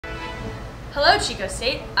Hello, Chico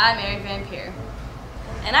State. I'm Mary Van Peer.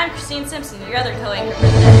 And I'm Christine Simpson, your other co-anchor for today.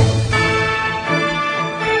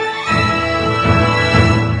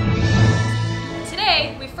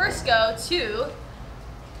 Today, we first go to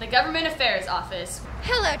the Government Affairs Office.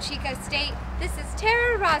 Hello, Chico State. This is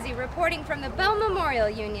Tara Razi reporting from the Bell Memorial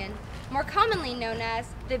Union, more commonly known as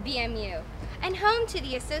the BMU, and home to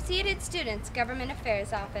the Associated Students Government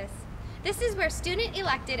Affairs Office. This is where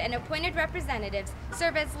student-elected and appointed representatives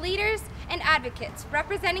serve as leaders and advocates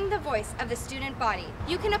representing the voice of the student body.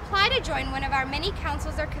 You can apply to join one of our many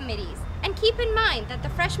councils or committees, and keep in mind that the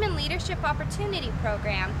Freshman Leadership Opportunity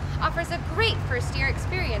Program offers a great first-year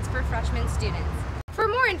experience for freshman students. For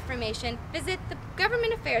more information, visit the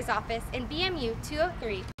Government Affairs Office in BMU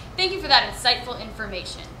 203. Thank you for that insightful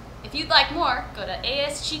information. If you'd like more, go to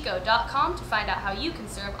aschico.com to find out how you can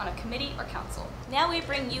serve on a committee or council. Now we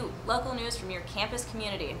bring you local news from your campus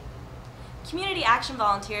community. Community Action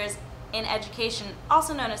Volunteers in Education,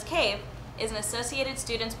 also known as CAVE, is an Associated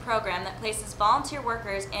Students program that places volunteer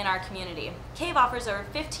workers in our community. CAVE offers over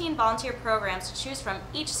 15 volunteer programs to choose from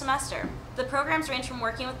each semester. The programs range from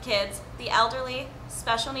working with kids, the elderly,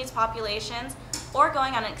 special needs populations, or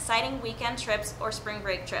going on exciting weekend trips or spring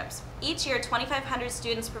break trips. Each year, 2,500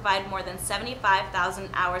 students provide more than 75,000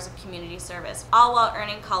 hours of community service, all while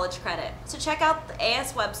earning college credit. So check out the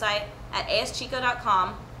AS website at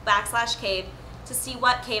aschico.com/CAVE to see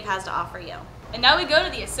what CAVE has to offer you. And now we go to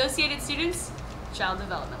the Associated Students Child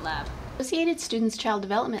Development Lab. Associated Students Child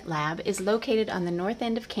Development Lab is located on the north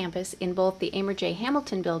end of campus in both the Amer J.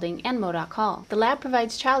 Hamilton Building and Modoc Hall. The lab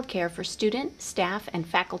provides childcare for student, staff, and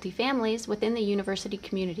faculty families within the university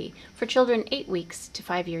community for children 8 weeks to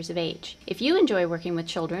 5 years of age. If you enjoy working with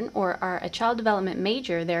children or are a child development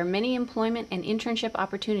major, there are many employment and internship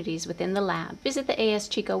opportunities within the lab. Visit the AS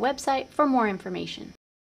Chico website for more information.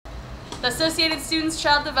 The Associated Students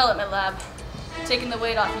Child Development Lab, taking the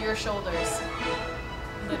weight off your shoulders.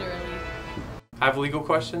 Literally. Have legal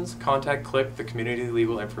questions? Contact CLIC, the Community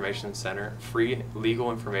Legal Information Center. Free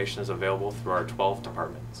legal information is available through our 12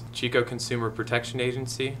 departments. Chico Consumer Protection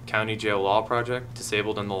Agency, County Jail Law Project,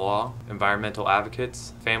 Disabled in the Law, Environmental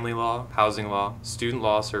Advocates, Family Law, Housing Law, Student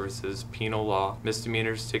Law Services, Penal Law,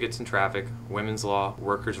 Misdemeanors, Tickets and Traffic, Women's Law,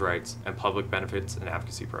 Workers' Rights, and Public Benefits and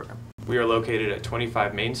Advocacy Program. We are located at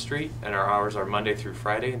 25 Main Street, and our hours are Monday through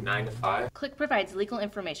Friday, 9 to 5. CLIC provides legal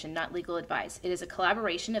information, not legal advice. It is a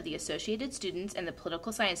collaboration of the Associated Students and the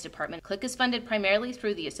Political Science Department. CLIC is funded primarily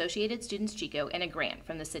through the Associated Students Chico and a grant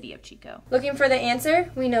from the City of Chico. Looking for the answer?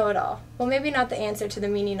 We know it all. Well, maybe not the answer to the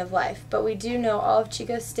meaning of life, but we do know all of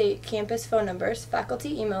Chico State campus phone numbers,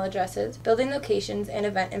 faculty email addresses, building locations, and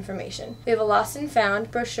event information. We have a lost and found,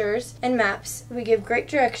 brochures, and maps. We give great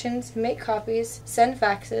directions, make copies, send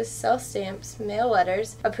faxes, sell stamps, mail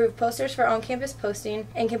letters, approve posters for on-campus posting,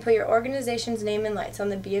 and can put your organization's name in lights on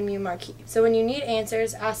the BMU marquee. So when you need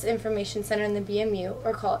answers, ask the Information Center in the BMU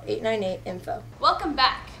or call 898-INFO. Welcome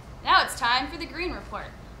back. Now it's time for the Green Report,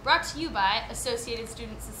 brought to you by Associated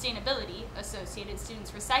Students Sustainability, Associated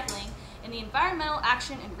Students Recycling, and the Environmental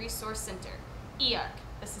Action and Resource Center, EARC,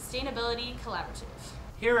 a Sustainability Collaborative.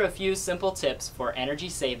 Here are a few simple tips for energy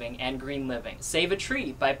saving and green living. Save a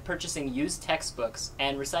tree by purchasing used textbooks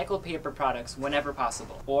and recycled paper products whenever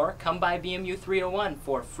possible. Or come by BMU 301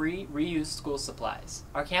 for free reused school supplies.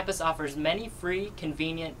 Our campus offers many free,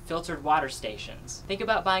 convenient, filtered water stations. Think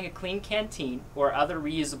about buying a clean canteen or other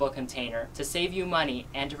reusable container to save you money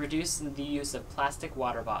and to reduce the use of plastic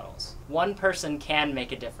water bottles. One person can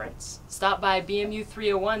make a difference. Stop by BMU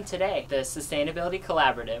 301 today, the Sustainability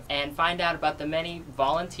Collaborative, and find out about the many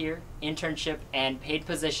volunteer, internship, and paid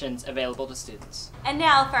positions available to students. And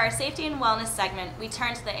now for our Safety and Wellness segment, we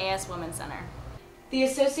turn to the AS Women's Center. The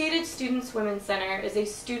Associated Students Women's Center is a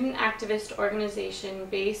student activist organization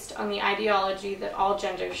based on the ideology that all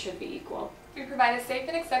genders should be equal. We provide a safe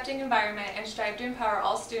and accepting environment and strive to empower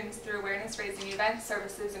all students through awareness-raising events,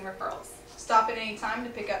 services, and referrals. Stop at any time to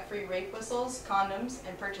pick up free rape whistles, condoms,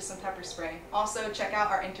 and purchase some pepper spray. Also, check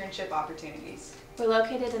out our internship opportunities. We're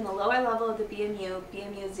located in the lower level of the BMU,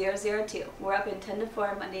 BMU 002. We're open 10 to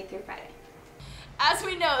 4 Monday through Friday. As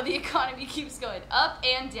we know, the economy keeps going up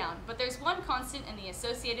and down, but there's one constant in the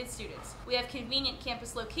Associated Students. We have convenient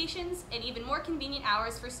campus locations and even more convenient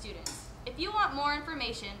hours for students. If you want more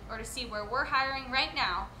information or to see where we're hiring right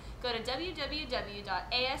now, go to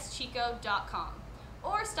www.aschico.com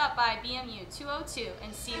or stop by BMU 202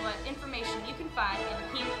 and see what information you can find in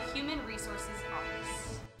the Human Resources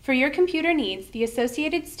Office. For your computer needs, the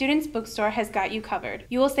Associated Students Bookstore has got you covered.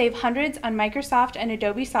 You will save hundreds on Microsoft and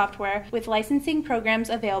Adobe software with licensing programs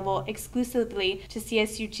available exclusively to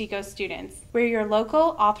CSU Chico students. We're your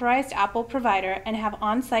local authorized Apple provider and have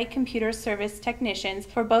on-site computer service technicians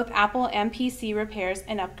for both Apple and PC repairs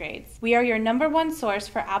and upgrades. We are your #1 source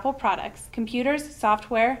for Apple products, computers,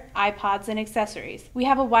 software, iPods, and accessories. We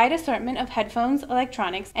have a wide assortment of headphones,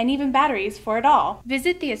 electronics, and even batteries for it all.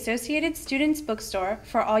 Visit the Associated Students Bookstore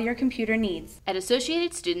for all your computer needs. At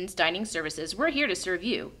Associated Students Dining Services, we're here to serve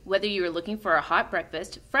you. Whether you are looking for a hot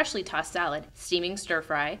breakfast, freshly tossed salad, steaming stir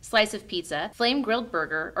fry, slice of pizza, flame grilled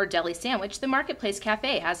burger, or deli sandwich, the Marketplace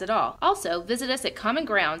Cafe has it all. Also, visit us at Common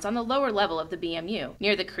Grounds on the lower level of the BMU,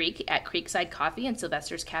 near the creek at Creekside Coffee and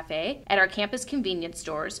Sylvester's Cafe, at our campus convenience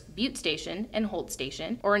stores, Butte Station and Holt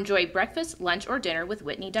Station, or enjoy breakfast, lunch, or dinner with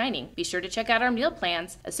Whitney Dining. Be sure to check out our meal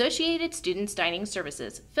plans. Associated Students Dining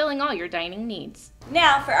Services, filling all your dining needs.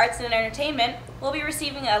 Now, for arts and entertainment, we'll be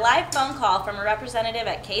receiving a live phone call from a representative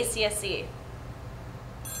at KCSC.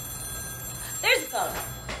 There's the phone.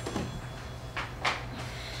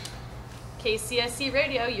 KCSC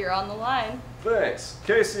Radio, you're on the line. Thanks.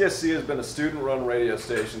 KCSC has been a student-run radio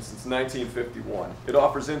station since 1951. It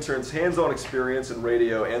offers interns hands-on experience in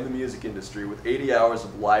radio and the music industry with 80 hours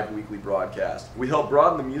of live weekly broadcast. We help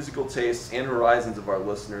broaden the musical tastes and horizons of our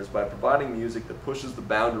listeners by providing music that pushes the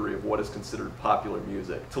boundary of what is considered popular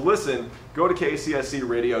music. To listen, go to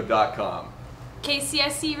kcscradio.com.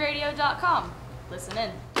 kcscradio.com. Listen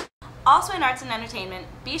in. Also in arts and entertainment,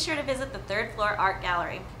 be sure to visit the third floor art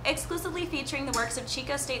gallery. Exclusively featuring the works of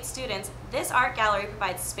Chico State students, this art gallery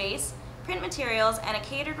provides space, print materials, and a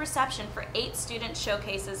catered reception for 8 student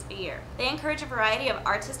showcases a year. They encourage a variety of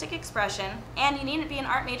artistic expression, and you needn't be an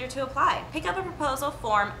art major to apply. Pick up a proposal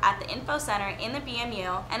form at the Info Center in the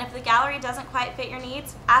BMU, and if the gallery doesn't quite fit your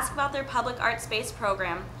needs, ask about their public art space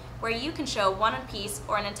program, where you can show one piece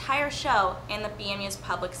or an entire show in the BMU's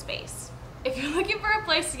public space. If you're looking for a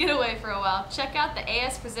place to get away for a while, check out the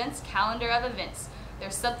AS Presents calendar of events.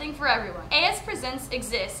 There's something for everyone. AS Presents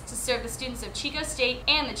exists to serve the students of Chico State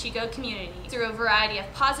and the Chico community through a variety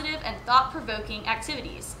of positive and thought-provoking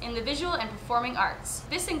activities in the visual and performing arts.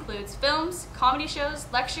 This includes films, comedy shows,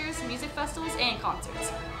 lectures, music festivals, and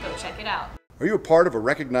concerts. Go check it out. Are you a part of a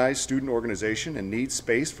recognized student organization and need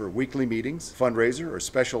space for weekly meetings, fundraiser, or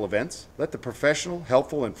special events? Let the professional,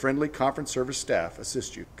 helpful, and friendly conference service staff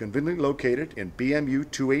assist you. Conveniently located in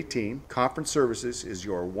BMU 218, Conference Services is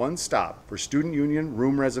your one stop for student union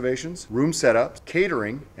room reservations, room setups,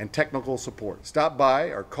 catering, and technical support. Stop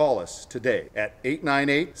by or call us today at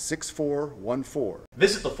 898-6414.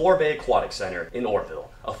 Visit the Forbay Aquatic Center in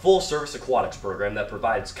Orville, a full-service aquatics program that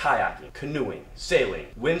provides kayaking, canoeing, sailing,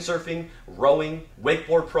 windsurfing, rowing,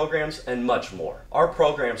 wakeboard programs, and much more. Our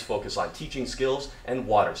programs focus on teaching skills and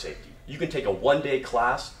water safety. You can take a one-day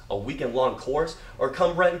class, a weekend-long course, or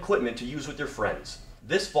come rent equipment to use with your friends.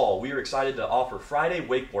 This fall, we are excited to offer Friday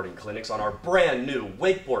wakeboarding clinics on our brand new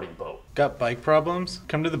wakeboarding boat. Got bike problems?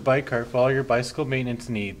 Come to the Bike Cart for all your bicycle maintenance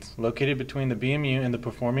needs. Located between the BMU and the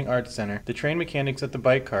Performing Arts Center, the trained mechanics at the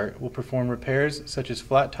Bike Cart will perform repairs such as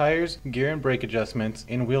flat tires, gear and brake adjustments,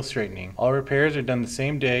 and wheel straightening. All repairs are done the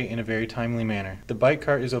same day in a very timely manner. The Bike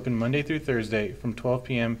Cart is open Monday through Thursday from 12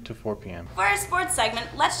 p.m. to 4 p.m. For our sports segment,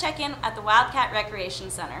 let's check in at the Wildcat Recreation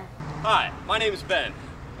Center. Hi, my name is Ben,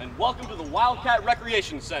 and welcome to the Wildcat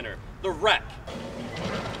Recreation Center, the WREC.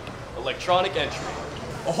 Electronic entry.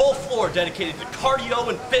 A whole floor dedicated to cardio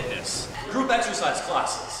and fitness. Group exercise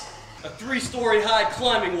classes. A 3-story high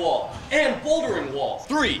climbing wall and bouldering wall.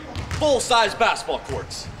 3 full-size basketball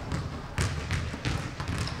courts.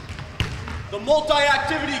 The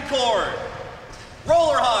multi-activity court.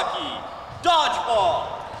 Roller hockey,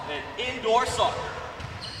 dodgeball, and indoor soccer.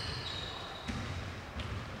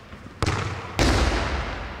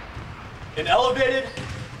 An elevated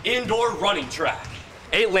indoor running track.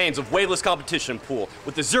 8 lanes of weightless competition pool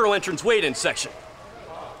with a 0 entrance weigh-in section.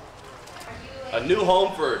 A new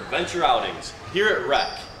home for Adventure Outings here at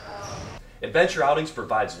WREC. Adventure Outings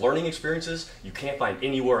provides learning experiences you can't find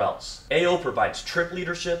anywhere else. AO provides trip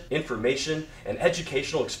leadership, information, and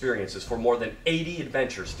educational experiences for more than 80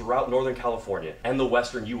 adventures throughout Northern California and the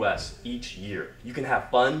Western U.S. each year. You can have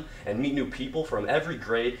fun and meet new people from every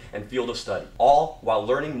grade and field of study, all while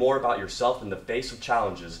learning more about yourself in the face of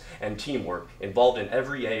challenges and teamwork involved in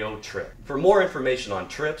every AO trip. For more information on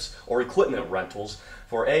trips or equipment rentals,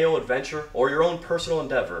 for AO Adventure or your own personal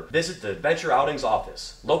endeavor, visit the Adventure Outings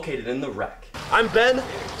office, located in the WREC. I'm Ben,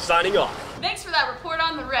 signing off. Thanks for that report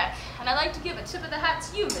on the WREC, and I'd like to give a tip of the hat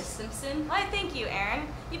to you, Miss Simpson. Why, thank you, Erin.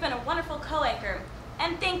 You've been a wonderful co-anchor,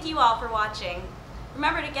 and thank you all for watching.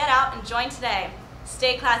 Remember to get out and join today.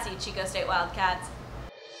 Stay classy, Chico State Wildcats.